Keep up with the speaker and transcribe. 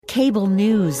Cable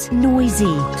news,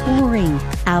 noisy, boring,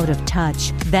 out of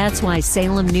touch. That's why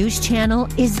Salem News Channel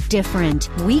is different.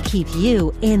 We keep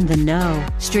you in the know.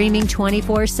 Streaming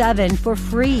 24/7 for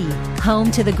free.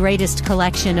 Home to the greatest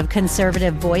collection of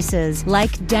conservative voices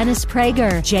like Dennis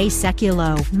Prager, Jay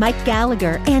Sekulow, Mike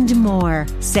Gallagher, and more.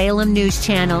 Salem News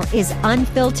Channel is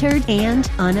unfiltered and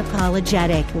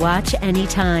unapologetic. Watch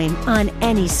anytime, on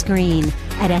any screen,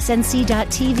 at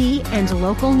snc.tv and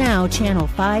Local Now Channel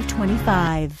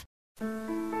 525.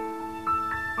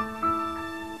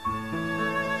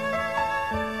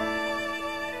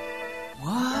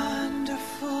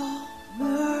 Wonderful,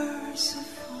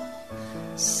 merciful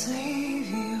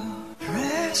Savior,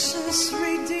 precious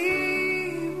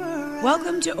Redeemer.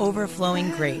 Welcome to Overflowing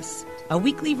Grace, a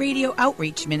weekly radio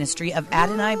outreach ministry of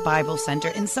Adonai Bible Center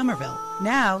in Somerville.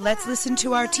 Now let's listen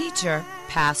to our teacher,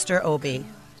 Pastor Obi.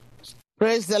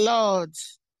 Praise the Lord.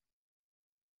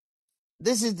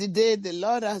 This is the day the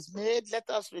Lord has made. Let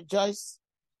us rejoice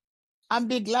and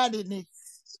be glad in it.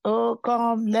 Oh,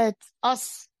 come, let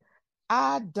us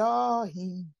adore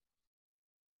him.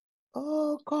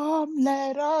 Oh, come,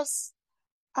 let us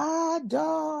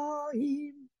adore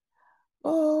him.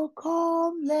 Oh,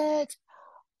 come, let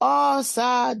us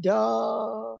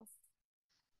adore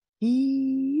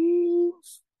him.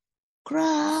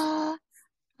 Cry.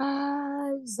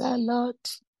 Praise the Lord.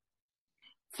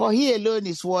 For he alone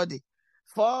is worthy.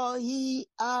 For he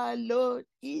alone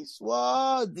is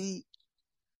worthy.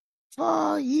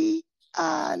 For he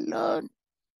alone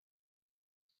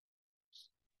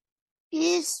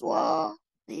is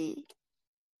worthy.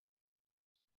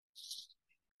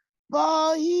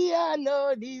 For he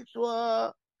alone is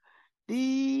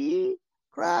worthy.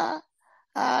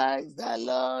 Praise the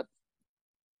Lord.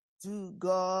 To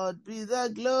God be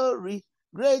the glory.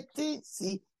 Great things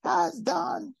he has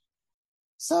done.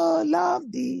 So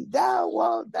loved the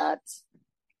world that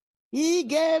he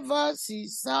gave us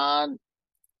his son,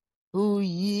 who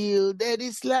yielded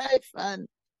his life and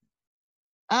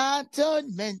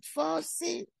atonement for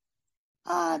sin,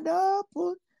 and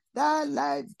opened the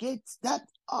life gates that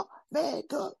all may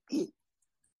go in.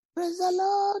 Praise the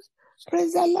Lord,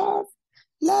 praise the Lord.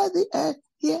 Let the earth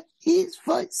hear his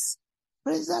voice.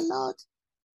 Praise the Lord,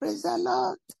 praise the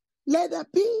Lord. Let the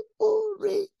people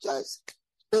rejoice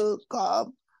to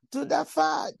come to the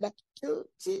Father, to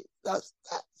Jesus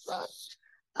the Son,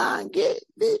 and give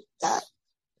him that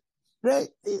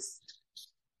greatest.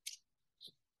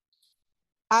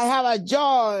 I have a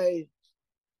joy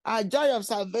of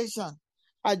salvation,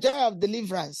 a joy of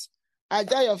deliverance, a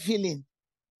joy of healing.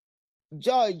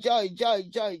 Joy, joy, joy,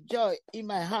 joy, joy in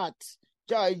my heart.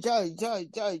 Joy, joy, joy,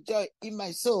 joy, joy in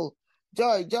my soul.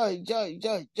 Joy, joy, joy,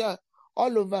 joy, joy.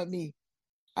 All over me,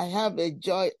 I have a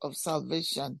joy of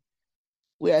salvation.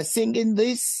 We are singing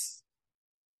this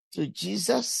to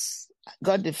Jesus,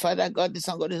 God the Father, God the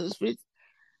Son, God the Holy Spirit.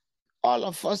 All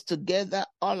of us together,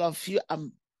 all of you,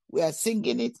 we are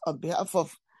singing it on behalf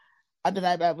of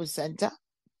Adonai Bible Center.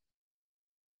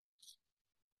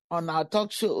 On our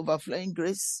talk show, Overflowing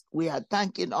Grace, we are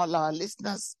thanking all our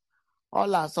listeners,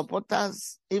 all our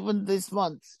supporters, even this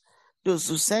month, those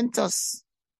who sent us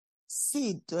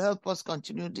seed to help us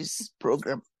continue this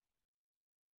program.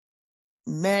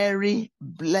 Merry,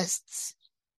 blessed,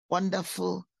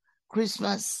 wonderful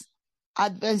Christmas,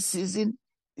 Advent season,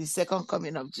 the second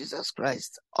coming of Jesus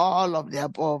Christ, all of the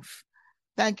above.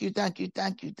 Thank you, thank you,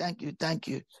 thank you, thank you, thank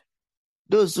you.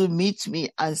 Those who meet me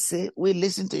and say, we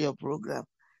listen to your program,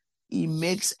 it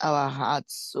makes our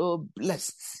hearts so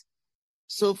blessed,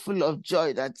 so full of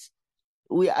joy that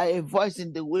we are a voice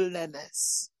in the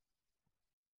wilderness,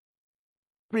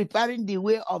 preparing the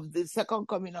way of the second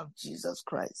coming of Jesus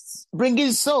Christ,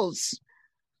 bringing souls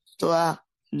to our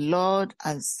Lord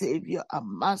and Savior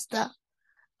and Master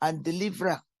and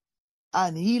Deliverer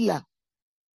and Healer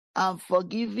and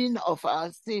forgiving of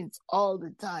our sins all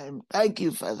the time. Thank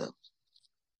you, Father.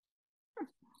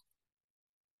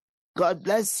 God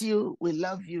bless you. We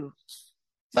love you.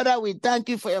 Father, we thank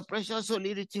you for your precious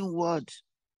holy written word.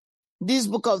 This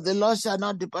book of the law shall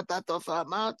not depart out of our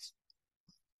mouth.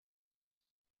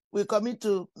 We commit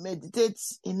to meditate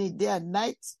in it day and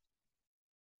night,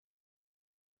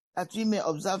 that we may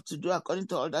observe to do according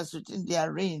to all that's written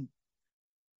therein.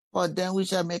 For then we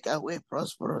shall make our way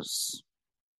prosperous,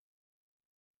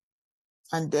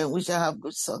 and then we shall have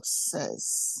good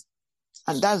success.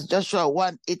 And that's Joshua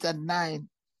 1, 8 and 9.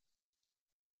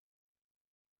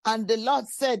 And the Lord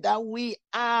said that we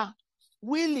are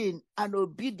willing and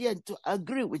obedient to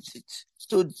agree with it,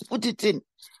 to put it in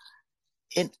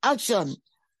action.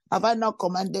 Have I not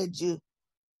commanded you?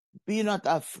 Be not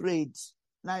afraid,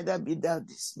 neither be thou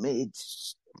dismayed.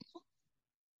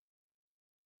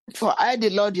 For I, the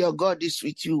Lord your God, is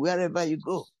with you wherever you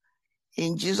go.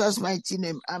 In Jesus' mighty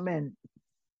name, amen.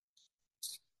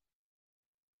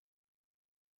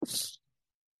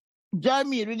 Join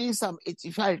me reading Psalm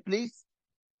 85, please.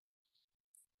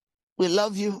 We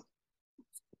love you.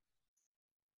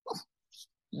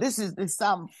 This is the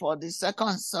psalm for the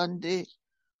second Sunday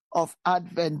of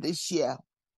Advent this year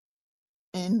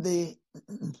in the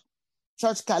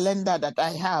church calendar that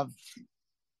I have.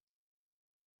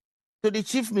 To the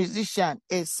chief musician,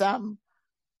 a psalm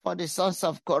for the sons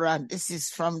of Korah. This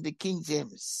is from the King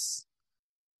James.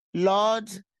 Lord,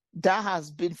 thou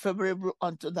hast been favorable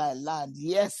unto thy land.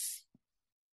 Yes,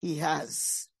 he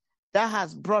has. Thou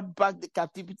hast brought back the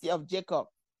captivity of Jacob.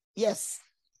 Yes,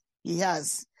 he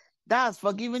has. Thou hast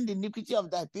forgiven the iniquity of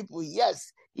thy people.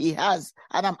 Yes, he has.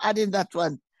 And I'm adding that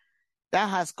one. Thou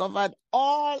hast covered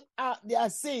all their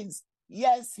sins.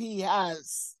 Yes, he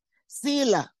has.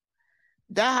 Selah,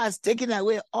 thou hast taken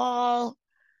away all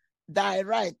thy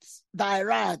rights, thy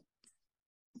wrath.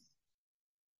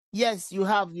 Yes, you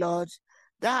have, Lord.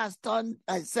 Thou hast turned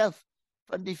thyself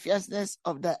from the fierceness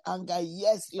of thy anger.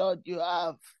 Yes, Lord, you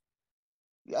have.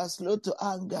 You are slow to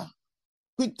anger,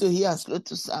 quick to hear, slow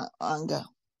to anger.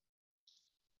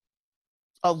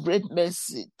 Of great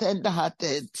mercy,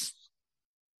 tender-hearted.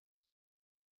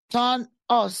 Turn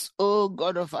us, O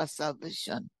God of our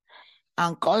salvation,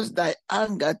 and cause thy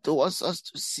anger towards us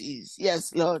to cease.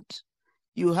 Yes, Lord,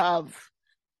 you have.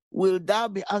 Will thou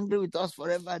be angry with us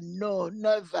forever? No,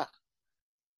 never.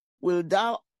 Will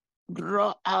thou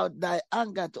draw out thy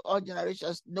anger to all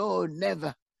generations? No,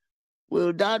 never.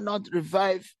 Will thou not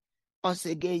revive us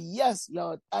again? Yes,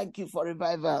 Lord. Thank you for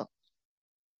revival.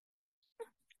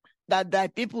 That thy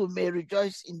people may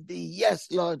rejoice in thee. Yes,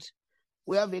 Lord.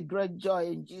 We have a great joy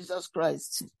in Jesus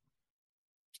Christ.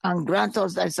 And grant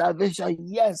us thy salvation.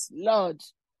 Yes, Lord.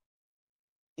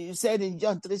 You said in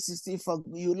John 3:16, for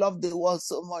you love the world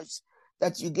so much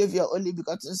that you gave your only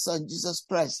begotten Son, Jesus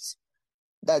Christ,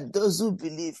 that those who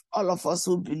believe, all of us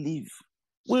who believe,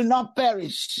 will not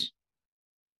perish.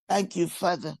 Thank you,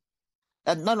 Father,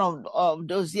 that none of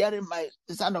those hearing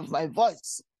the sound of my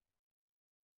voice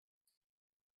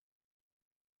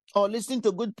or listening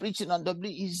to good preaching on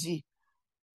WEZ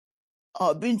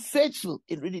or being faithful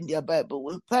in reading their Bible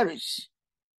will perish.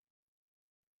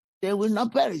 They will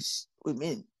not perish, we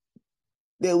mean.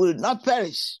 They will not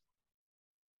perish.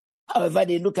 However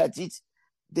they look at it,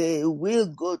 they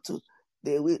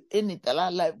will in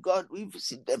eternal life, God will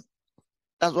visit them.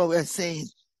 That's what we're saying.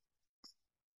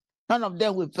 None of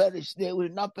them will perish. They will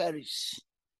not perish.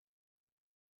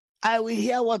 I will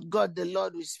hear what God the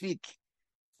Lord will speak,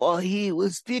 for he will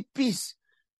speak peace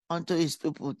unto his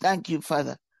people. Thank you,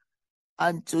 Father.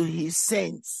 And to his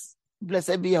saints.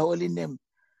 Blessed be your holy name.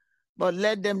 But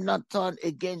let them not turn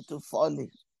again to folly.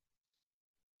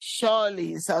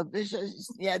 Surely his salvation is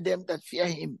near them that fear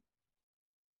him,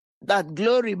 that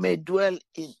glory may dwell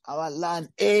in our land.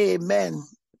 Amen.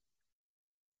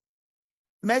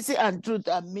 Mercy and truth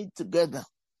are meet together.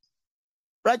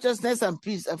 Righteousness and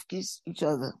peace have kissed each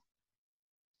other.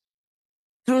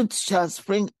 Truth shall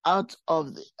spring out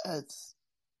of the earth,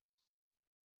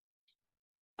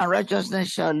 and righteousness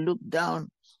shall look down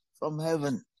from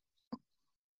heaven.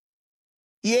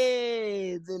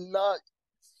 Yea, the Lord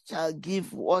shall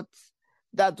give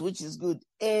that which is good.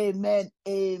 Amen,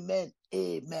 amen,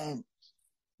 amen.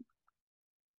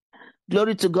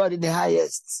 Glory to God in the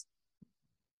highest.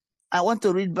 I want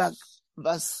to read back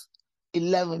verse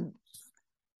 11.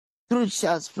 Truth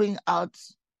shall spring out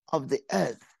of the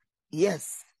earth.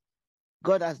 Yes,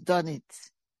 God has done it.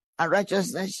 And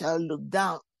righteousness shall look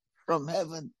down from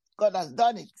heaven. God has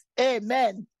done it.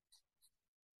 Amen.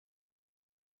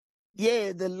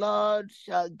 Yea, the Lord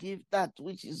shall give that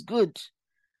which is good,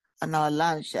 and our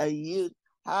land shall yield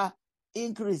her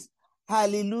increase.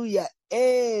 Hallelujah.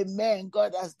 Amen.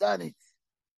 God has done it.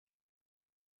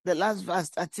 The last verse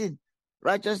 13.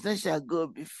 Righteousness shall go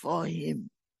before him.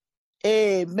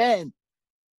 Amen.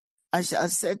 And shall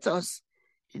set us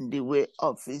in the way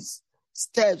of his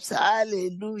steps.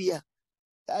 Hallelujah.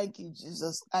 Thank you,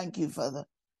 Jesus. Thank you, Father.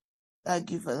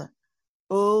 Thank you, Father.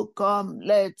 Oh, come,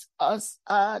 let us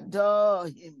adore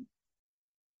him.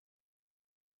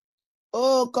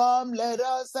 Oh, come, let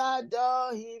us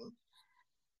adore him.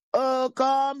 Oh,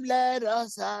 come, let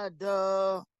us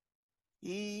adore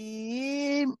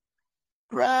him.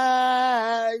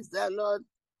 Praise the Lord.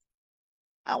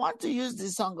 I want to use the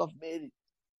song of Mary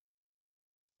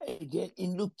again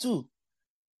in Luke 2.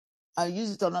 I'll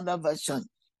use it on another version.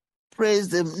 Praise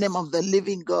the name of the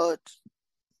living God.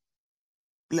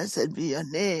 Blessed be your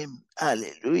name.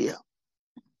 Hallelujah.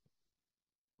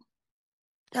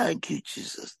 Thank you,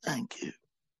 Jesus. Thank you.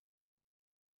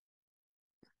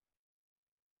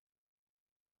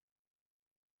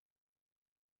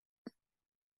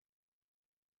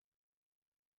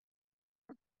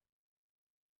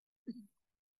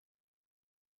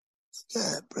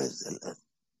 Yeah, praise the Lord.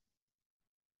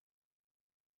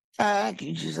 Thank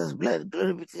you, Jesus.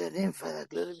 Glory be to your name, Father.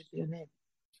 Glory be to your name.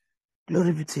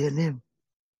 Glory be to your name.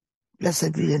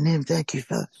 Blessed be your name. Thank you,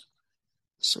 Father.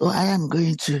 So I am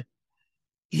going to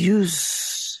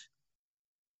use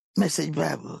Message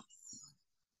Bible.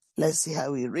 Let's see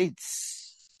how it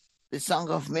reads. The Song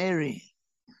of Mary.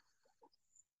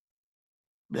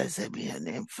 Blessed be your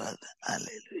name, Father.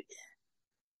 Hallelujah.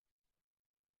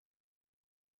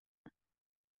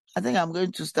 I think I'm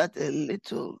going to start a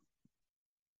little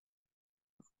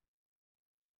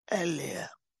earlier.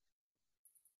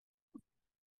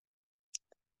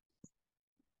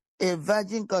 A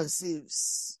virgin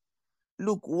conceives.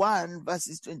 Luke 1,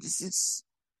 verses 26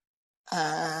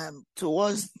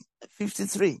 towards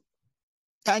 53.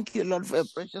 Thank you, Lord, for a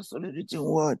precious holy written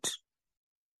word.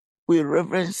 We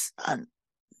reverence and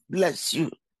bless you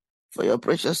for your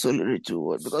precious holy written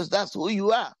word, because that's who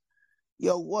you are.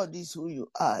 Your word is who you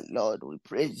are, Lord. We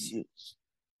praise you.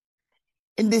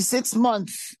 In the 6th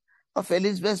month of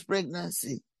Elizabeth's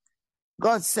pregnancy,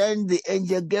 God sent the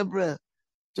angel Gabriel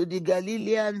to the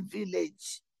Galilean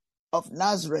village of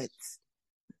Nazareth,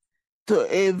 to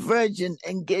a virgin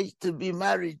engaged to be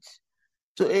married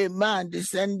to a man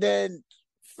descended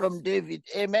from David.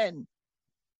 Amen.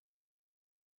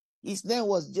 His name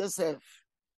was Joseph,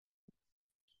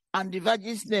 and the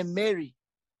virgin's name Mary.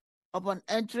 Upon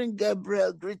entering,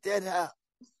 Gabriel greeted her.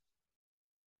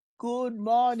 Good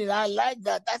morning. I like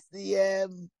that. That's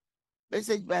the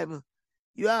Message Bible.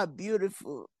 You are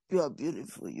beautiful. You are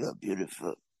beautiful. You are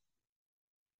beautiful.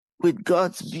 With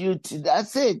God's beauty.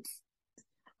 That's it.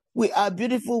 We are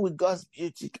beautiful with God's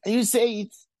beauty. Can you say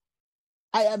it?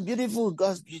 I am beautiful with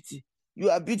God's beauty. You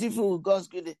are beautiful with God's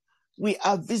beauty. We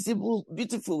are beautiful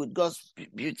with God's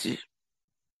beauty.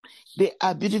 They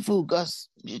are beautiful with God's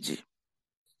beauty.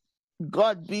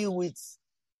 God be with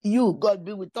you. God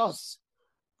be with us.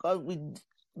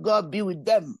 God be with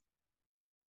them.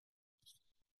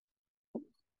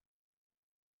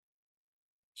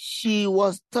 She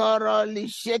was thoroughly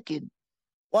shaken,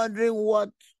 wondering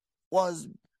what was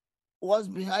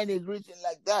behind a greeting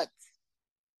like that.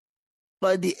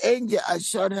 But the angel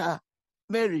assured her,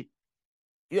 Mary,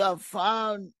 you have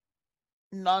found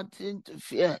nothing to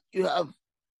fear.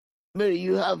 Mary,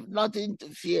 you have nothing to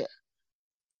fear.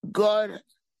 God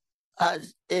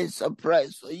has a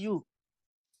surprise for you.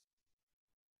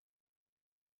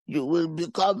 You will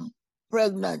become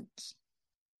pregnant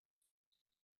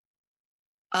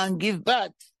and give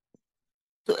birth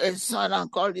to a son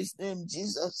and call his name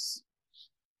Jesus.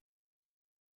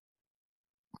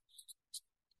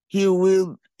 He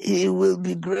will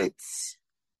be great,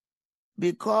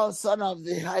 because Son of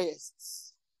the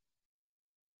Highest.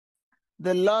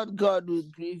 The Lord God will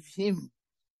give him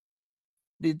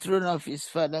the throne of his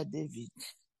father David.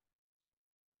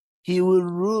 He will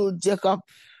rule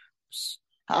Jacob's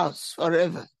house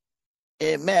forever.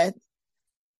 Amen.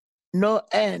 No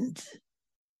end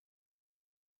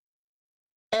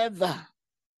ever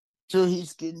to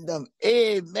his kingdom.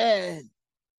 Amen.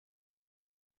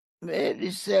 Mary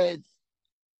said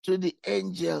to the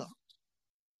angel,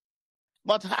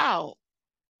 but how?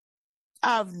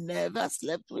 I've never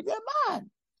slept with a man.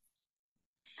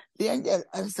 The angel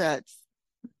answered,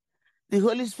 the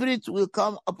Holy Spirit will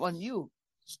come upon you.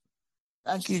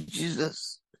 Thank you,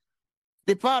 Jesus.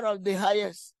 The power of the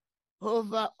highest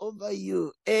over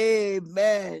you.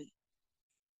 Amen.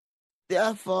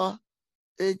 Therefore,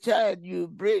 the child you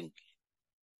bring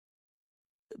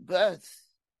to birth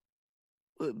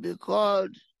will be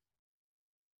called,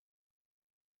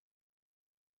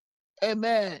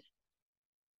 Amen.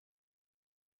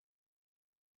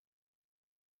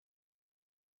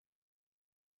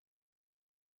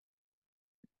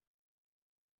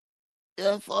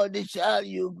 Therefore, the child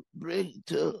you bring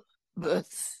to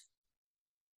birth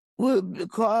will be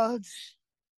called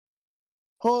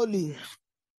Holy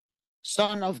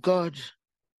Son of God.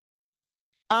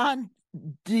 And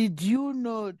did you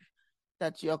know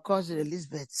that your cousin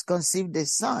Elizabeth conceived a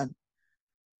son?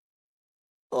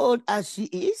 Old as she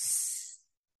is,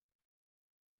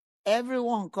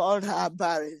 everyone called her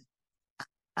barren.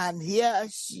 And here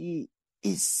she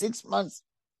is 6 months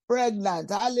pregnant.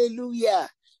 Hallelujah.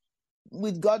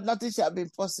 With God, nothing shall be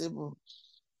impossible.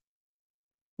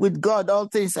 With God, all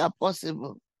things are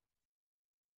possible.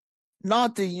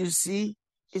 Nothing you see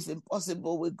is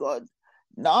impossible with God.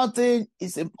 Nothing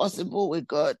is impossible with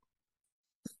God.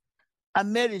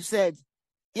 And Mary said,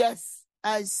 yes,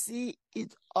 I see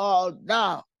it all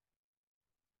now.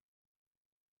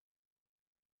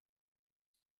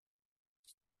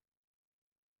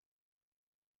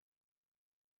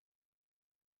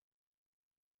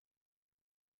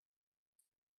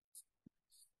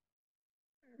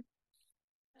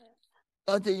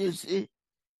 Nothing you see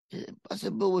is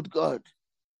impossible with God.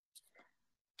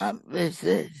 I'm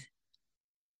blessed.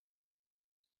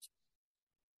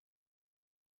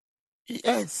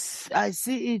 Yes, I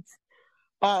see it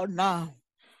all now.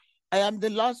 I am the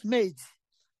lost maid,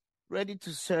 ready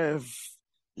to serve.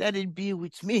 Let it be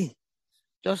with me,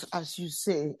 just as you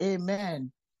say.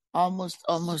 Amen. Almost.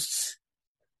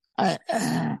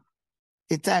 The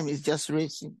time is just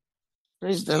racing.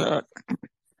 Praise the Lord.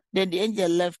 Then the angel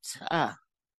left her.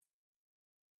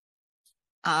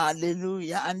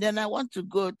 Hallelujah. And then I want to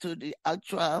go to the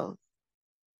actual.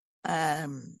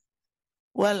 Let's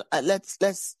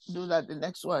do that. The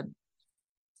next one.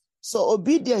 So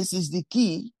obedience is the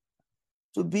key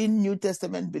to being New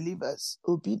Testament believers.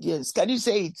 Obedience. Can you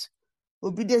say it?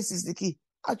 Obedience is the key.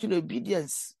 Actually,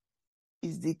 obedience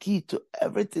is the key to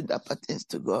everything that pertains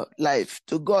to God, life,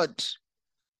 to God.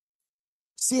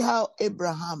 See how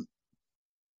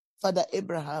Father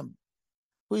Abraham,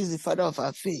 who is the father of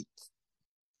our faith,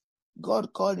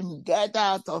 God called him, get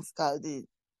out of Chaldean.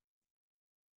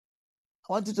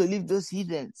 I want you to leave those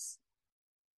heathens.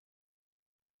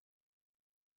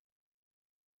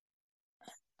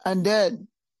 And then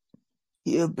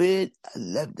he obeyed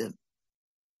and left them.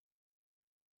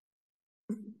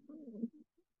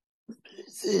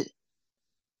 See?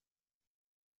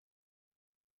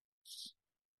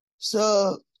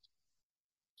 So,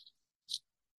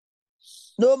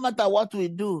 no matter what we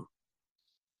do,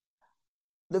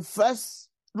 the first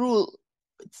rule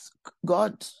with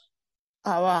God,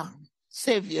 our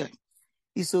Savior,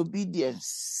 is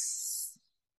obedience.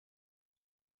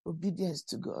 Obedience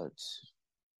to God.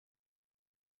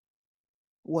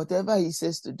 Whatever he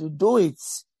says to do it.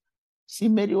 See,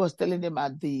 Mary was telling them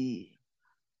as the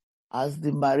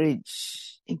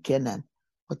marriage in Canaan,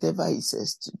 whatever he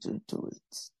says to do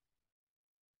it.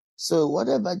 So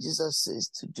whatever Jesus says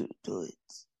to do it.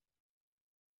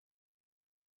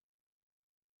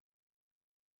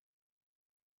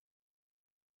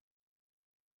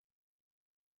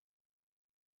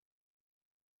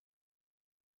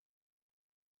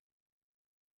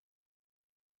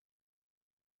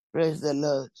 Praise the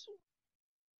Lord.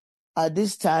 At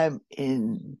this time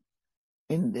in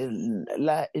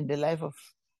the life of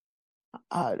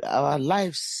our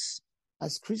lives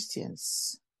as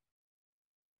Christians,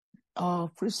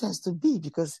 or Christians to be,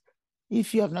 because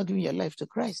if you have not given your life to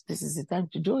Christ, this is the time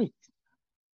to do it.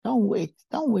 Don't wait.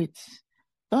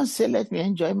 Don't say, let me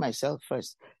enjoy myself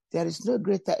first. There is no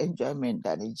greater enjoyment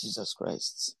than in Jesus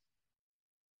Christ.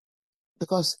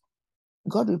 Because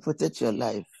God will protect your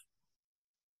life.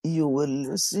 You will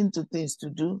listen to things to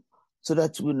do so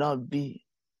that you will not be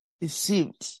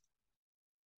deceived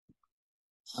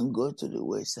and go to the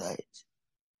wayside.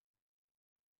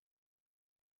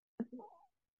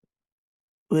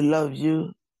 We love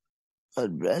you.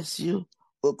 God bless you.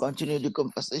 We'll continue the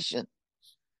conversation.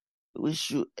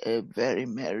 Wish you a very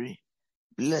merry,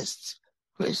 blessed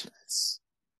Christmas.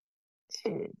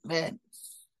 Amen.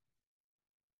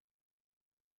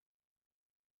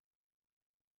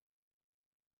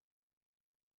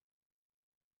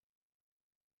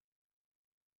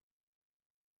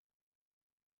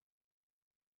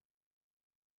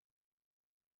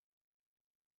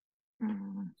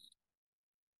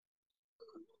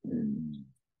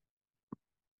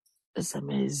 That's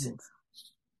amazing.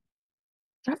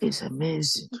 That is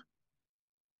amazing.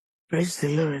 Praise the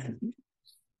Lord.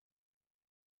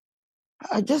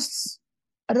 I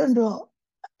don't know.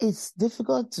 It's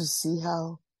difficult to see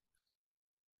how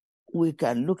we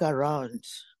can look around,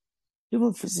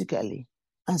 even physically,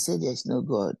 and say there's no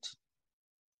God.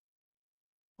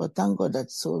 But thank God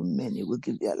that so many will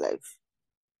give their life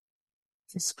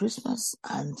this Christmas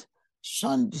and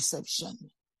shun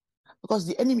deception. Because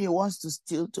the enemy wants to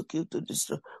steal, to kill, to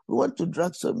destroy. We want to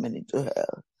drag so many to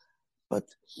hell. But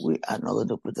we are not going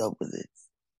to put up with it.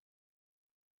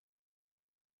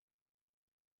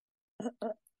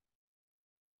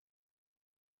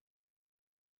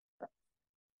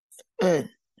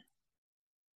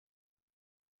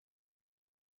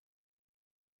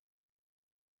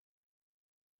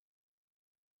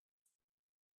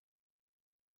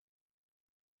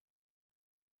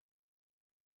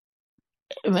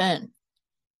 Amen.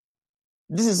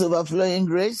 This is Overflowing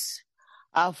Grace.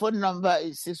 Our phone number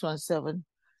is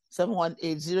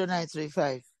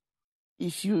 617-718-0935.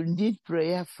 If you need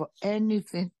prayer for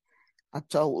anything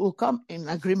at all, we'll come in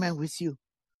agreement with you.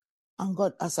 And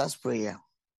God answers prayer.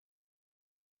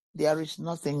 There is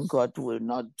nothing God will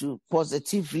not do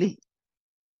positively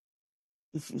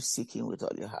if you seek Him with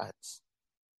all your heart.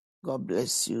 God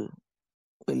bless you.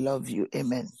 We love you.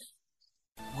 Amen.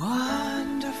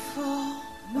 Wonderful,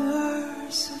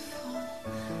 merciful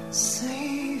Savior.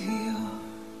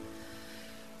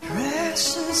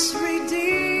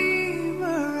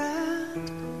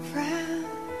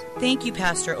 Thank you,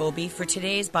 Pastor Obi, for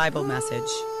today's Bible message.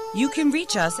 You can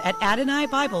reach us at Adonai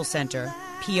Bible Center,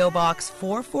 P.O. Box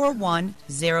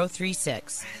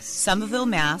 441036, Somerville,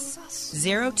 Mass.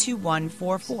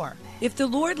 02144. If the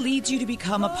Lord leads you to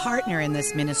become a partner in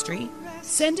this ministry,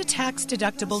 send a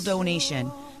tax-deductible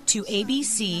donation to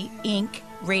ABC Inc.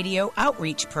 Radio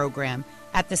Outreach Program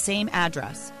at the same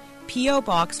address, P.O.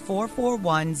 Box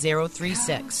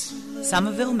 441036,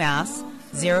 Somerville, Mass.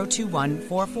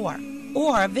 02144.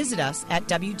 Or visit us at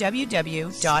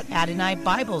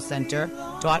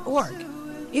www.AdonaiBibleCenter.org.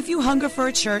 If you hunger for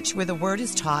a church where the Word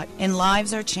is taught and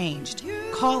lives are changed,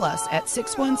 call us at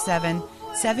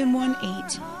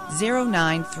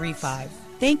 617-718-0935.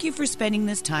 Thank you for spending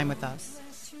this time with us.